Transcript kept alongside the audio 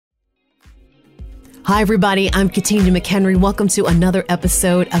Hi, everybody. I'm Katina McHenry. Welcome to another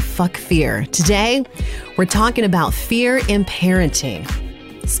episode of Fuck Fear. Today, we're talking about fear in parenting,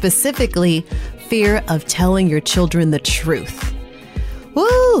 specifically fear of telling your children the truth.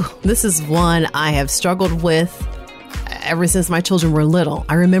 Woo! This is one I have struggled with ever since my children were little.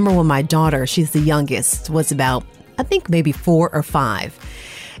 I remember when my daughter, she's the youngest, was about, I think maybe 4 or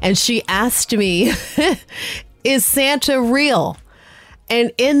 5. And she asked me, is Santa real?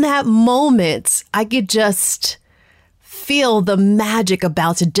 And in that moment, I could just feel the magic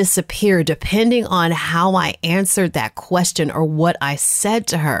about to disappear depending on how I answered that question or what I said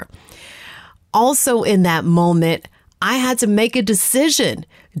to her. Also in that moment, I had to make a decision.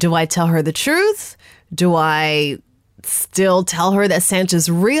 Do I tell her the truth? Do I still tell her that Santa's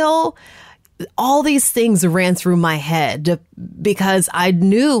real? All these things ran through my head because I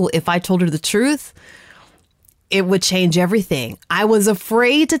knew if I told her the truth, it would change everything. I was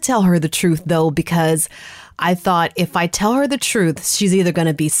afraid to tell her the truth, though, because I thought if I tell her the truth, she's either going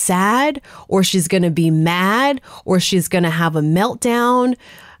to be sad or she's going to be mad or she's going to have a meltdown,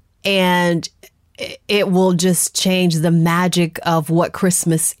 and it will just change the magic of what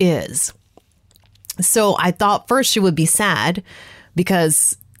Christmas is. So I thought first she would be sad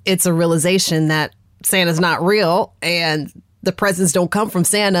because it's a realization that Santa's not real and the presents don't come from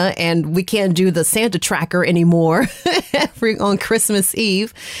Santa, and we can't do the Santa tracker anymore on Christmas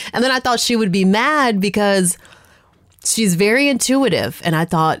Eve. And then I thought she would be mad because she's very intuitive. And I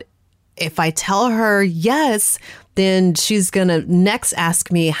thought if I tell her yes, then she's going to next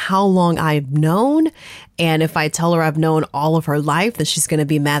ask me how long I've known. And if I tell her I've known all of her life, then she's going to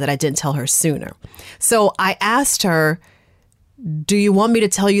be mad that I didn't tell her sooner. So I asked her, do you want me to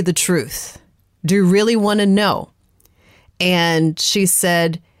tell you the truth? Do you really want to know? And she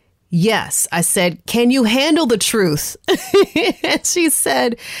said, yes. I said, can you handle the truth? And she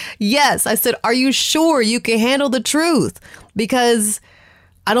said, yes. I said, are you sure you can handle the truth? Because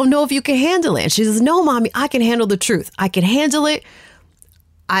I don't know if you can handle it. And she says, no, mommy, I can handle the truth. I can handle it.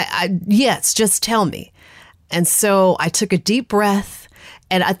 Yes, just tell me. And so I took a deep breath,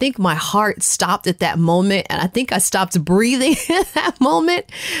 and I think my heart stopped at that moment. And I think I stopped breathing at that moment.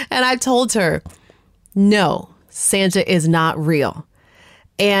 And I told her, no, Santa is not real.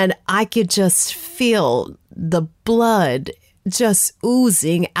 And I could just feel the blood just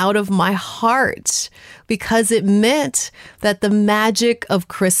oozing out of my heart because it meant that the magic of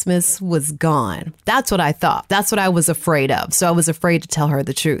Christmas was gone. That's what I thought. That's what I was afraid of. So I was afraid to tell her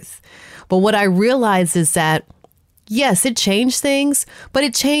the truth. But what I realized is that yes, it changed things, but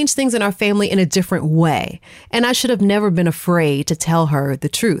it changed things in our family in a different way. And I should have never been afraid to tell her the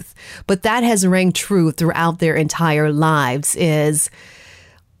truth. But that has rang true throughout their entire lives is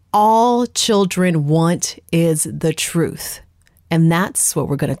all children want is the truth. And that's what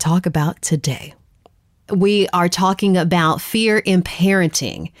we're going to talk about today. We are talking about fear in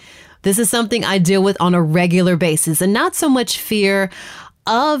parenting. This is something I deal with on a regular basis, and not so much fear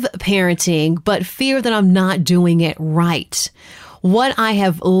of parenting, but fear that I'm not doing it right. What I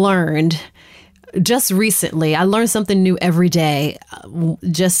have learned just recently, I learn something new every day,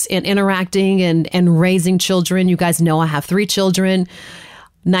 just in interacting and raising children. You guys know I have 3 children,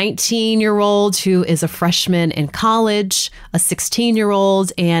 19-year-old who is a freshman in college, a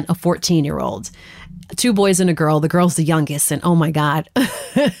 16-year-old, and a 14-year-old. 2 boys and a girl. The girl's the youngest, and oh my God,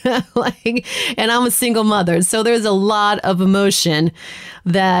 and I'm a single mother, so there's a lot of emotion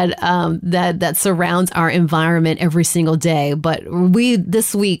that surrounds our environment every single day. But we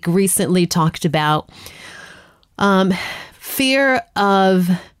this week recently talked about fear of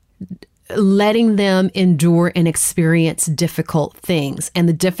letting them endure and experience difficult things and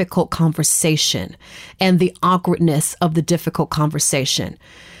the difficult conversation and the awkwardness of the difficult conversation.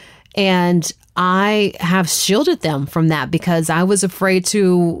 And I have shielded them from that because I was afraid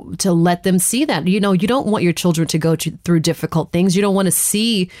to let them see that. You know, you don't want your children to go through difficult things. You don't want to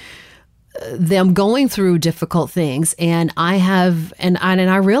see them going through difficult things. And I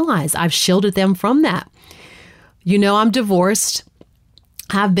realize I've shielded them from that. You know, I'm divorced.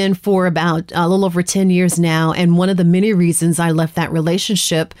 Have been for about a little over 10 years now. And one of the many reasons I left that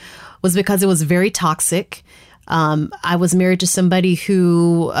relationship was because it was very toxic. I was married to somebody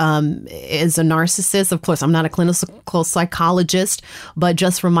who is a narcissist. Of course, I'm not a clinical psychologist, but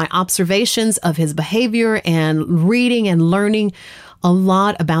just from my observations of his behavior and reading and learning a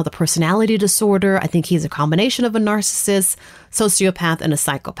lot about the personality disorder, I think he's a combination of a narcissist, sociopath, and a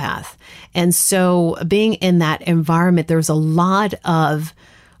psychopath. And so being in that environment, there's a lot of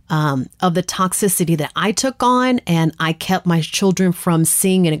the toxicity that I took on, and I kept my children from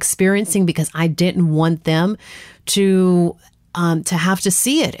seeing and experiencing because I didn't want them to to have to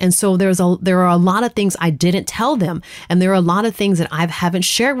see it. And so there are a lot of things I didn't tell them. And there are a lot of things that I haven't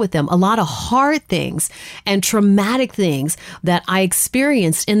shared with them, a lot of hard things and traumatic things that I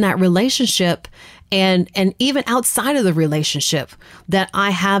experienced in that relationship and even outside of the relationship that I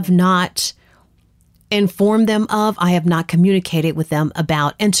have not informed them of, I have not communicated with them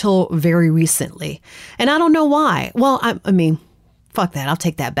about until very recently. And I don't know why. Well, I mean, fuck that. I'll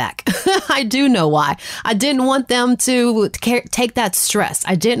take that back. I do know why. I didn't want them to take that stress.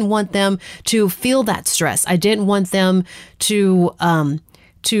 I didn't want them to feel that stress. I didn't want them to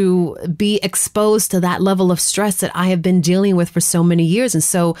be exposed to that level of stress that I have been dealing with for so many years. And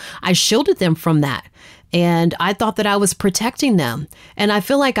so I shielded them from that. And I thought that I was protecting them. And I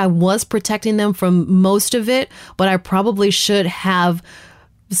feel like I was protecting them from most of it, but I probably should have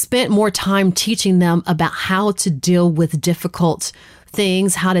spent more time teaching them about how to deal with difficult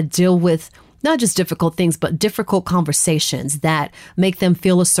things, how to deal with not just difficult things, but difficult conversations that make them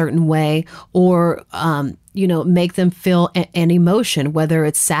feel a certain way or, make them feel an emotion, whether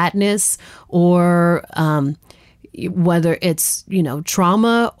it's sadness or whether it's,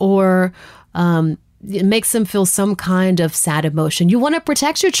 trauma or it makes them feel some kind of sad emotion. You want to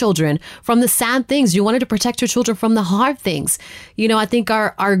protect your children from the sad things. You wanted to protect your children from the hard things. I think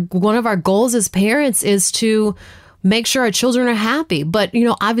our one of our goals as parents is to make sure our children are happy. But,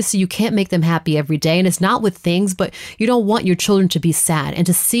 obviously you can't make them happy every day. And it's not with things, but you don't want your children to be sad. And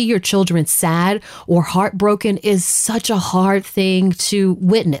to see your children sad or heartbroken is such a hard thing to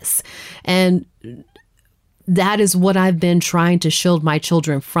witness. And that is what I've been trying to shield my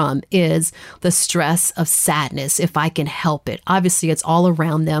children from, is the stress of sadness, if I can help it. Obviously, it's all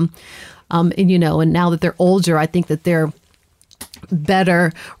around them. And now that they're older, I think that they're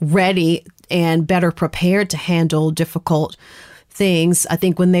better ready and better prepared to handle difficult things. I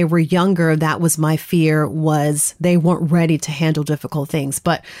think when they were younger, that was my fear, was they weren't ready to handle difficult things.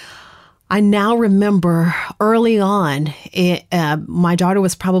 But I now remember early on, my daughter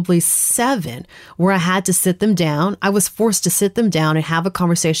was probably 7, where I had to sit them down. I was forced to sit them down and have a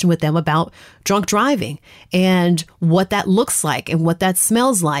conversation with them about drunk driving and what that looks like and what that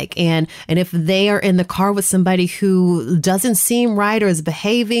smells like. And if they are in the car with somebody who doesn't seem right or is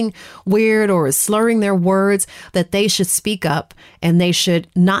behaving weird or is slurring their words, that they should speak up and they should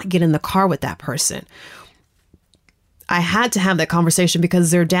not get in the car with that person. I had to have that conversation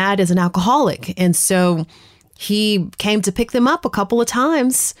because their dad is an alcoholic. And so he came to pick them up a couple of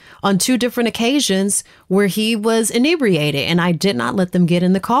times on 2 different occasions where he was inebriated, and I did not let them get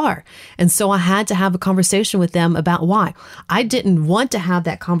in the car. And so I had to have a conversation with them about why. I didn't want to have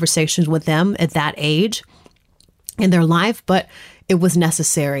that conversation with them at that age in their life, but it was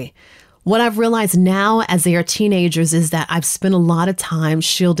necessary. What I've realized now as they are teenagers is that I've spent a lot of time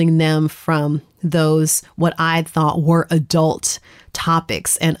shielding them from those, what I thought were adult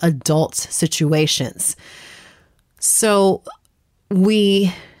topics and adult situations. So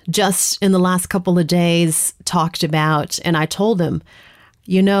we just in the last couple of days talked about, and I told them,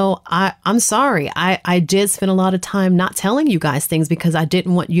 I'm sorry. I did spend a lot of time not telling you guys things because I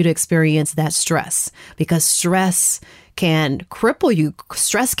didn't want you to experience that stress, because stress can cripple you.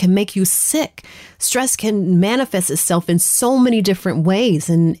 Stress can make you sick. Stress can manifest itself in so many different ways.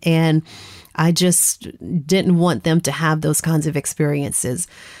 And I just didn't want them to have those kinds of experiences.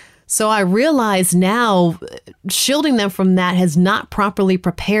 So I realize now shielding them from that has not properly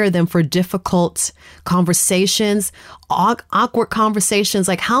prepared them for difficult conversations, awkward conversations.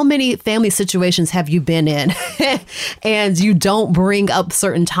 Like, how many family situations have you been in and you don't bring up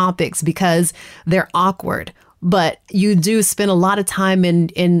certain topics because they're awkward? But you do spend a lot of time in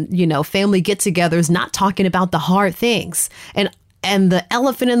family get-togethers not talking about the hard things. And the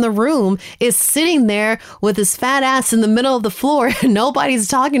elephant in the room is sitting there with his fat ass in the middle of the floor. Nobody's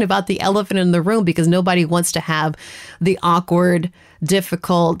talking about the elephant in the room because nobody wants to have the awkward,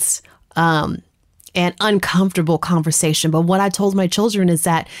 difficult, and uncomfortable conversation. But what I told my children is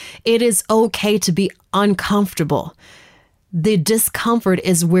that it is okay to be uncomfortable. The discomfort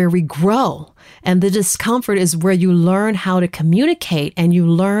is where we grow. And the discomfort is where you learn how to communicate and you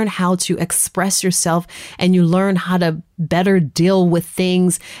learn how to express yourself and you learn how to better deal with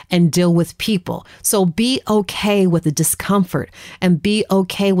things and deal with people. So be okay with the discomfort and be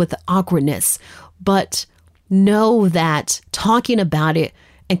okay with the awkwardness. But know that talking about it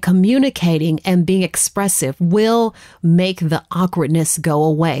and communicating and being expressive will make the awkwardness go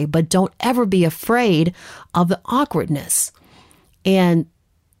away. But don't ever be afraid of the awkwardness. And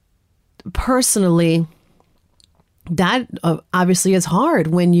personally, that obviously is hard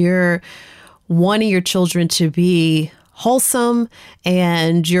when you're wanting your children to be wholesome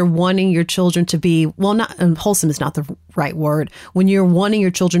and you're wanting your children to be, well, not wholesome is not the right word. When you're wanting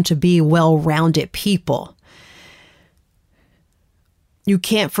your children to be well-rounded people, you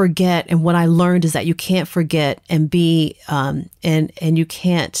can't forget. And what I learned is that you can't forget and be, and you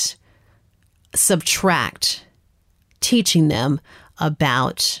can't subtract teaching them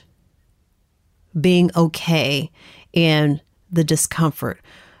about being okay in the discomfort.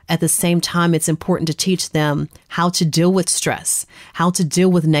 At the same time, it's important to teach them how to deal with stress, how to deal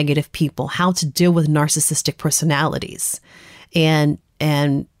with negative people, how to deal with narcissistic personalities, and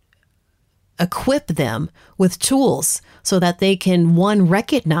equip them with tools so that they can, one,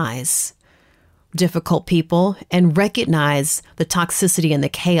 recognize difficult people and recognize the toxicity and the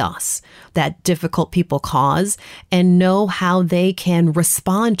chaos that difficult people cause and know how they can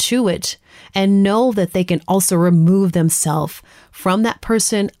respond to it and know that they can also remove themselves from that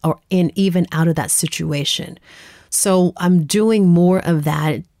person or even out of that situation. So I'm doing more of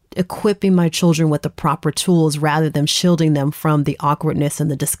that, equipping my children with the proper tools rather than shielding them from the awkwardness and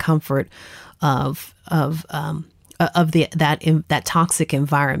the discomfort of that toxic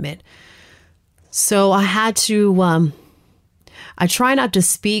environment. So I had to, I try not to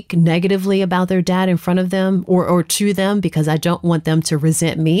speak negatively about their dad in front of them or to them because I don't want them to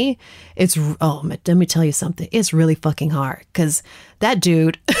resent me. Let me tell you something. It's really fucking hard because that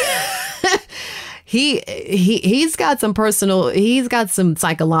dude, he's got some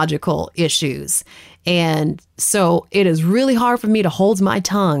psychological issues. And so it is really hard for me to hold my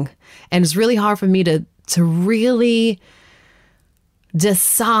tongue, and it's really hard for me to really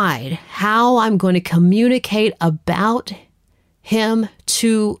decide how I'm going to communicate about him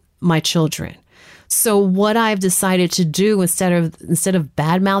to my children. So what I've decided to do instead of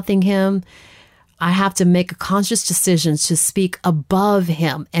bad-mouthing him, I have to make a conscious decision to speak above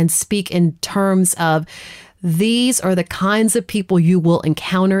him and speak in terms of these are the kinds of people you will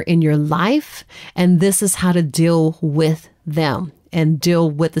encounter in your life, and this is how to deal with them and deal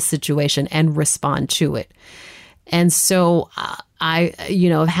with the situation and respond to it. And so I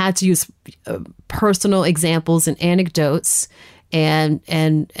have had to use personal examples and anecdotes and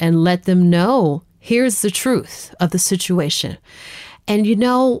let them know, here's the truth of the situation. And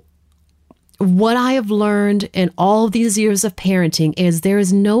what I have learned in all these years of parenting is there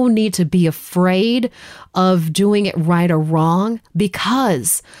is no need to be afraid of doing it right or wrong,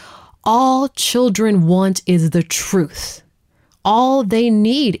 because all children want is the truth. All they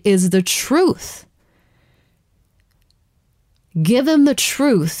need is the truth. Give them the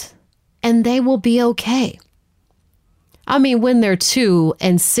truth and they will be okay. I mean, when they're 2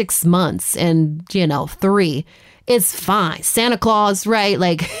 and 6 months and, 3, it's fine. Santa Claus, right?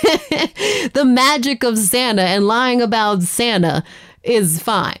 Like the magic of Santa and lying about Santa is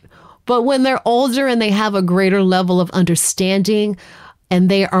fine. But when they're older and they have a greater level of understanding and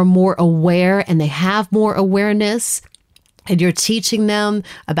they are more aware and they have more awareness, and you're teaching them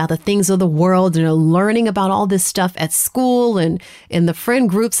about the things of the world and they're learning about all this stuff at school and in the friend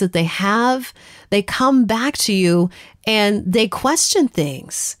groups that they have, they come back to you and they question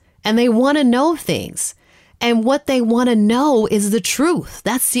things and they want to know things. And what they want to know is the truth.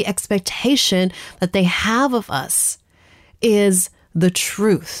 That's the expectation that they have of us, is the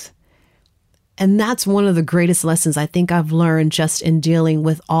truth. And that's one of the greatest lessons I think I've learned just in dealing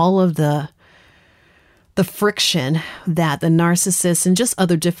with all of the friction that the narcissists and just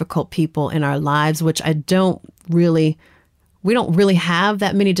other difficult people in our lives, which we don't really have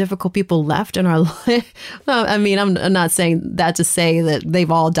that many difficult people left in our life. I mean, I'm not saying that to say that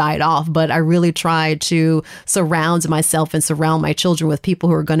they've all died off, but I really try to surround myself and surround my children with people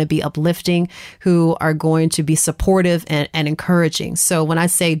who are going to be uplifting, who are going to be supportive and encouraging. So when I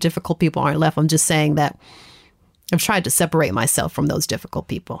say difficult people aren't left, I'm just saying that I've tried to separate myself from those difficult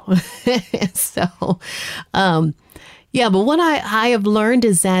people. So, but what I have learned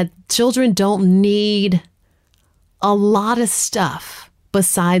is that children don't need a lot of stuff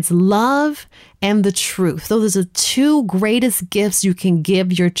besides love and the truth. Those are the 2 greatest gifts you can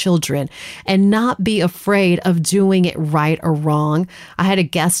give your children, and not be afraid of doing it right or wrong. I had a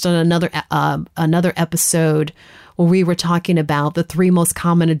guest on another episode where we were talking about the 3 most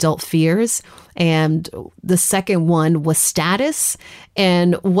common adult fears. And the second one was status.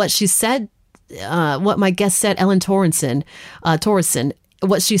 And what she said, what my guest said, Ellen Torrenson,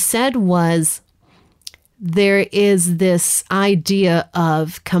 what she said was, there is this idea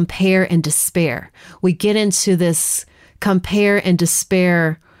of compare and despair. We get into this compare and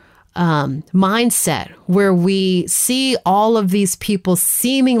despair mindset where we see all of these people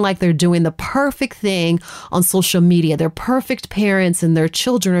seeming like they're doing the perfect thing on social media. They're perfect parents and their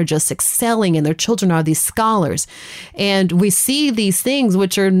children are just excelling and their children are these scholars. And we see these things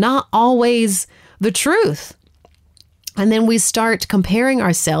which are not always the truth. And then we start comparing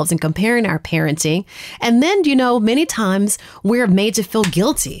ourselves and comparing our parenting. And then, many times we're made to feel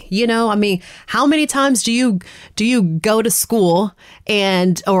guilty. I mean, how many times do you go to school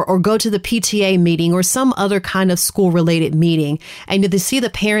and or go to the PTA meeting or some other kind of school related meeting and you see the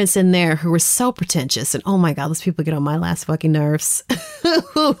parents in there who are so pretentious and oh my God, those people get on my last fucking nerves.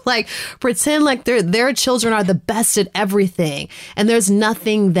 Who like pretend like their children are the best at everything and there's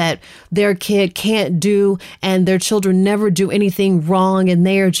nothing that their kid can't do and their children never do anything wrong and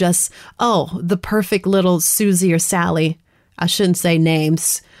they are just, the perfect little Susie or Sally. I shouldn't say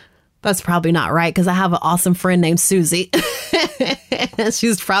names. That's probably not right because I have an awesome friend named Susie.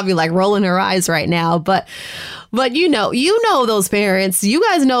 She's probably like rolling her eyes right now. But you know those parents, you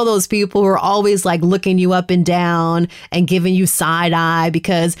guys know those people who are always like looking you up and down and giving you side eye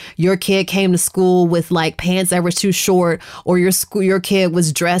because your kid came to school with like pants that were too short or your kid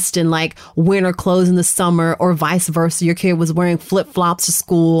was dressed in like winter clothes in the summer or vice versa. Your kid was wearing flip flops to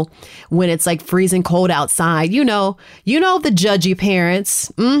school when it's like freezing cold outside. You know the judgy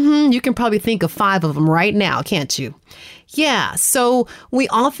parents. You can probably think of 5 of them right now, can't you? Yeah, so we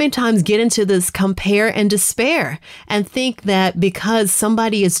oftentimes get into this compare and despair and think that because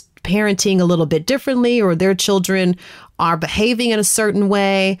somebody is parenting a little bit differently or their children are behaving in a certain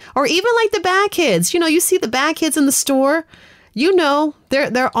way, or even like the bad kids. You see the bad kids in the store,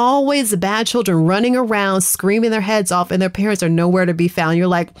 they're always the bad children running around, screaming their heads off and their parents are nowhere to be found. You're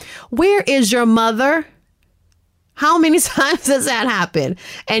like, where is your mother? How many times does that happen?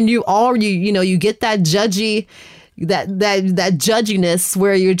 And you get that judgy that judginess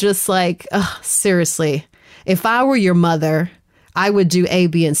where you're just like, seriously, if I were your mother, I would do A,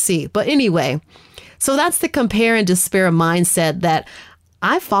 B, and C. But anyway, so that's the compare and despair mindset that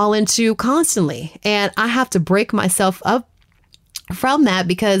I fall into constantly. And I have to break myself up from that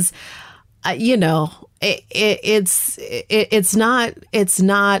because, it's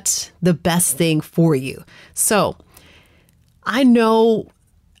not the best thing for you. So I know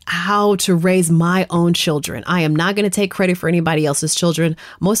how to raise my own children. I am not going to take credit for anybody else's children.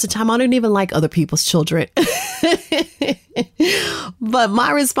 Most of the time, I don't even like other people's children. But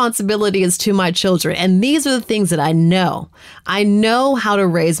my responsibility is to my children. And these are the things that I know. I know how to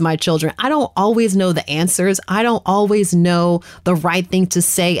raise my children. I don't always know the answers. I don't always know the right thing to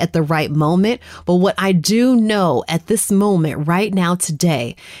say at the right moment. But what I do know at this moment right now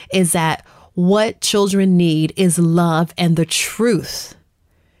today is that what children need is love and the truth.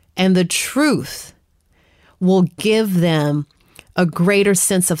 And the truth will give them a greater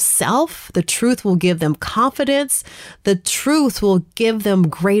sense of self. The truth will give them confidence. The truth will give them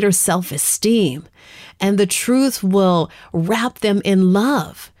greater self-esteem. And the truth will wrap them in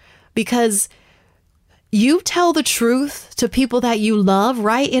love. Because you tell the truth to people that you love,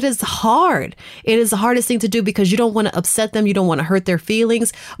 right? It is hard. It is the hardest thing to do because you don't want to upset them. You don't want to hurt their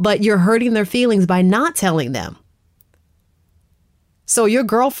feelings, but you're hurting their feelings by not telling them. So your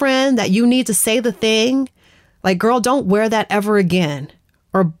girlfriend that you need to say the thing, like, girl, don't wear that ever again.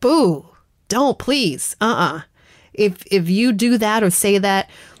 Or boo, don't please. If you do that or say that,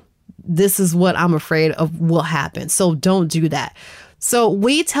 this is what I'm afraid of will happen. So don't do that. So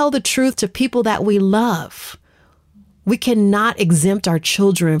we tell the truth to people that we love. We cannot exempt our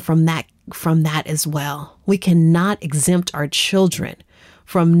children from that as well. We cannot exempt our children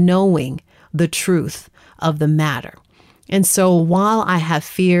from knowing the truth of the matter. And so while I have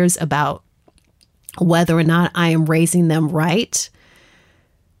fears about whether or not I am raising them right,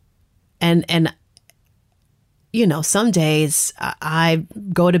 and some days I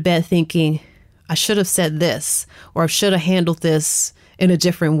go to bed thinking I should have said this, or I should have handled this in a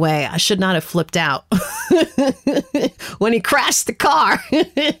different way. I should not have flipped out when he crashed the car.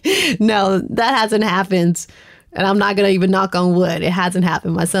 No, that hasn't happened. And I'm not going to even knock on wood. It hasn't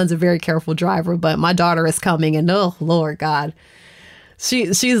happened. My son's a very careful driver, but my daughter is coming and oh, Lord God,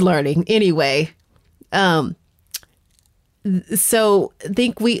 she's learning anyway. So I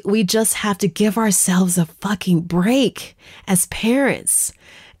think we just have to give ourselves a fucking break as parents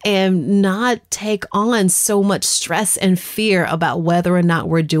and not take on so much stress and fear about whether or not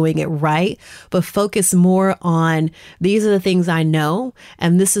we're doing it right, but focus more on these are the things I know,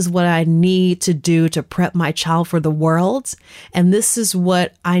 and this is what I need to do to prep my child for the world, and this is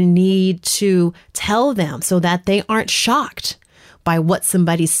what I need to tell them so that they aren't shocked by what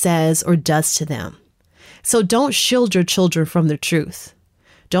somebody says or does to them. So don't shield your children from the truth.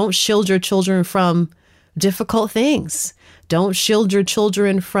 Don't shield your children from difficult things. Don't shield your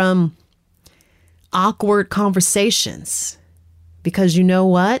children from awkward conversations, because you know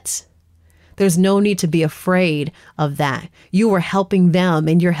what? There's no need to be afraid of that. You are helping them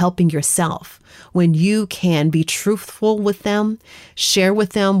and you're helping yourself when you can be truthful with them, share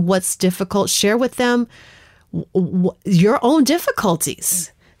with them what's difficult, share with them your own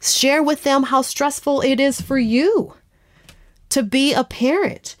difficulties, share with them how stressful it is for you to be a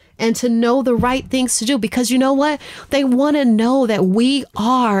parent and to know the right things to do. Because you know what? They want to know that we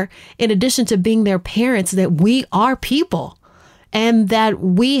are, in addition to being their parents, that we are people and that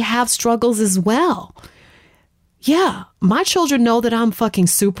we have struggles as well. Yeah, my children know that I'm fucking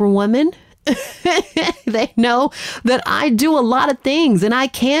superwoman. They know that I do a lot of things and I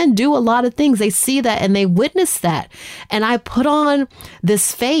can do a lot of things. They see that and they witness that. And I put on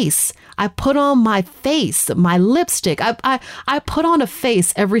this face. I put on my face, my lipstick. I put on a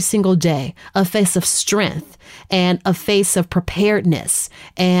face every single day, a face of strength and a face of preparedness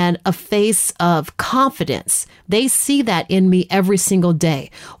and a face of confidence. They see that in me every single day.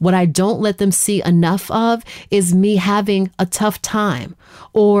 What I don't let them see enough of is me having a tough time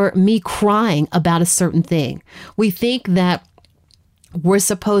or me crying about a certain thing. We think that we're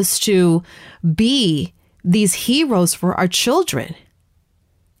supposed to be these heroes for our children.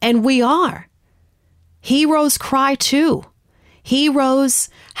 And we are. Heroes cry too. Heroes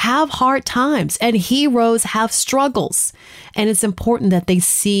have hard times and heroes have struggles. And it's important that they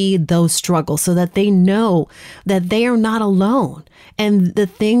see those struggles so that they know that they are not alone. And the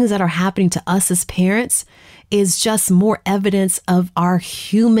things that are happening to us as parents is just more evidence of our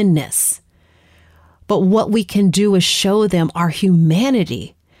humanness. But what we can do is show them our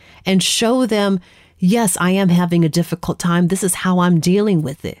humanity and show them, yes, I am having a difficult time. This is how I'm dealing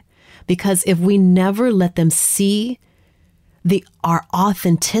with it. Because if we never let them see our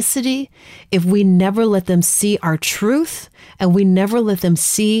authenticity, if we never let them see our truth, and we never let them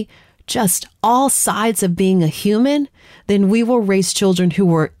see just all sides of being a human, then we will raise children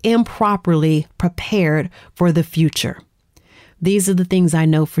who are improperly prepared for the future. These are the things I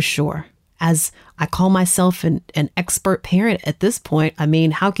know for sure. As I call myself an expert parent at this point, I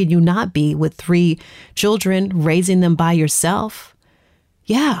mean, how could you not be with 3 children, raising them by yourself?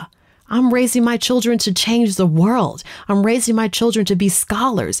 Yeah, I'm raising my children to change the world. I'm raising my children to be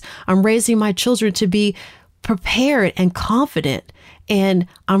scholars. I'm raising my children to be prepared and confident. And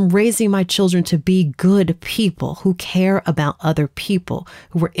I'm raising my children to be good people who care about other people,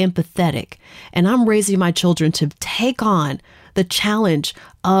 who are empathetic. And I'm raising my children to take on the challenge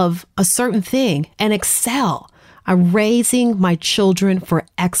of a certain thing and excel. I'm raising my children for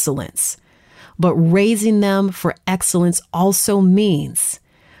excellence. But raising them for excellence also means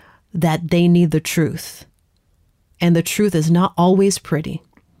that they need the truth. And the truth is not always pretty.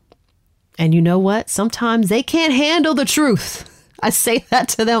 And you know what? Sometimes they can't handle the truth. I say that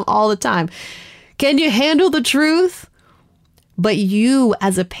to them all the time. Can you handle the truth? But you,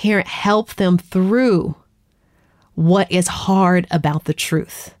 as a parent, help them through what is hard about the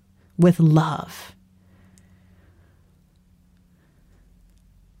truth with love.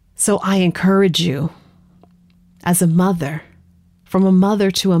 So I encourage you as a mother, from a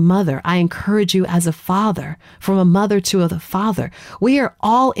mother to a mother. I encourage you as a father, from a mother to a father. We are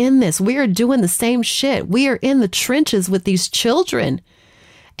all in this. We are doing the same shit. We are in the trenches with these children.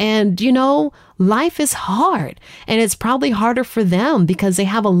 And, you know, life is hard, and it's probably harder for them because they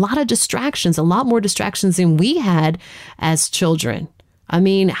have a lot of distractions, a lot more distractions than we had as children. I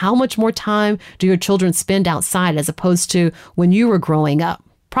mean, how much more time do your children spend outside as opposed to when you were growing up?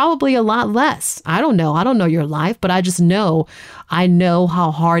 Probably a lot less. I don't know. I don't know your life, but I just know, I know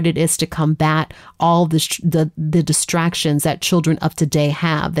how hard it is to combat all the distractions that children of today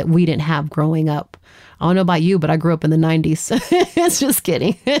have that we didn't have growing up. I don't know about you, but I grew up in the 90s. It's just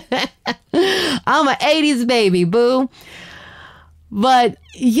kidding. I'm an 80s baby, boo. But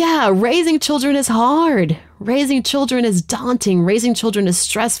yeah, raising children is hard. Raising children is daunting. Raising children is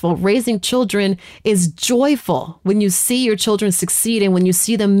stressful. Raising children is joyful when you see your children succeed and when you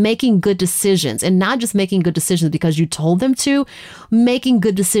see them making good decisions, and not just making good decisions because you told them to, making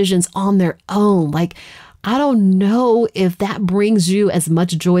good decisions on their own. Like, I don't know if that brings you as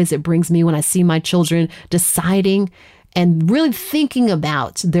much joy as it brings me when I see my children deciding and really thinking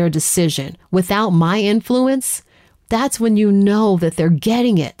about their decision without my influence. That's when you know that they're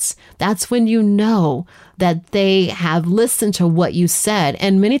getting it. That's when you know that they have listened to what you said.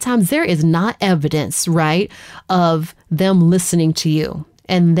 And many times there is not evidence, right, of them listening to you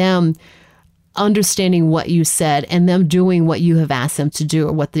and them understanding what you said and them doing what you have asked them to do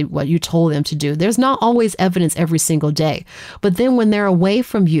or what you told them to do. There's not always evidence every single day. But then when they're away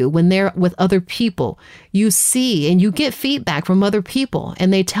from you, when they're with other people, you see and you get feedback from other people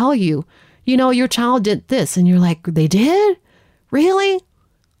and they tell you, you know, your child did this. And you're like, they did? Really?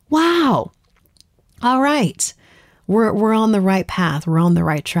 Wow. All right. We're on the right path. We're on the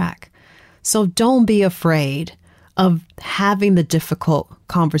right track. So don't be afraid of having the difficult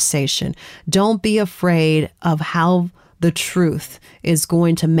conversation. Don't be afraid of how the truth is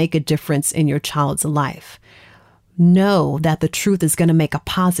going to make a difference in your child's life. Know that the truth is going to make a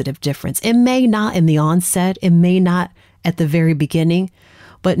positive difference. It may not in the onset, it may not at the very beginning,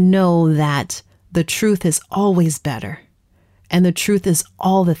 but know that the truth is always better. And the truth is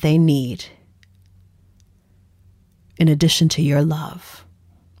all that they need, in addition to your love.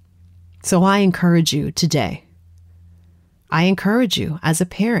 So I encourage you today. I encourage you as a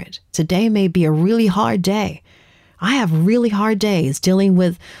parent. Today may be a really hard day. I have really hard days dealing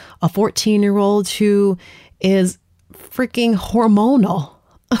with a 14-year-old who is freaking hormonal.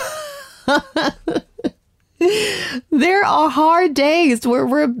 There are hard days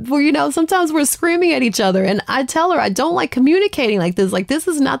where you know, sometimes we're screaming at each other. And I tell her, I don't like communicating like this. Like, this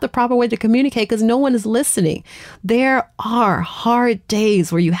is not the proper way to communicate because no one is listening. There are hard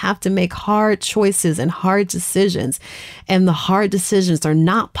days where you have to make hard choices and hard decisions. And the hard decisions are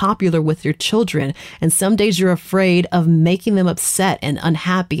not popular with your children. And some days you're afraid of making them upset and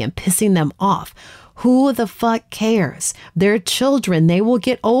unhappy and pissing them off. Who the fuck cares? They're children. They will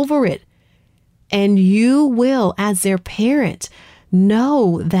get over it. And you will, as their parent,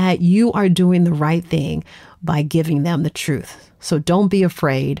 know that you are doing the right thing by giving them the truth. So don't be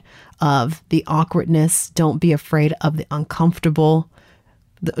afraid of the awkwardness. Don't be afraid of the uncomfortable.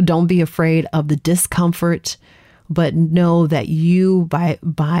 Don't be afraid of the discomfort. But know that you,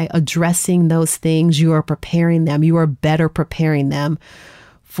 by addressing those things, you are preparing them. You are better preparing them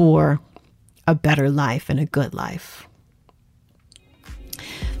for a better life and a good life.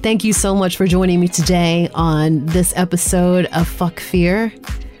 Thank you so much for joining me today on this episode of Fuck Fear.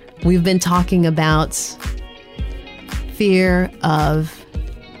 We've been talking about fear of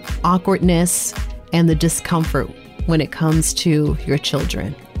awkwardness and the discomfort when it comes to your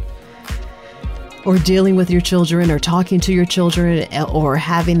children, or dealing with your children, or talking to your children, or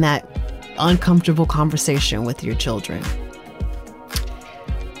having that uncomfortable conversation with your children.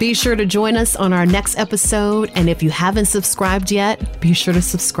 Be sure to join us on our next episode. And if you haven't subscribed yet, be sure to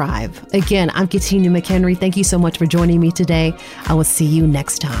subscribe. Again, I'm Katina McHenry. Thank you so much for joining me today. I will see you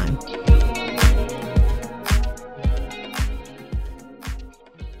next time.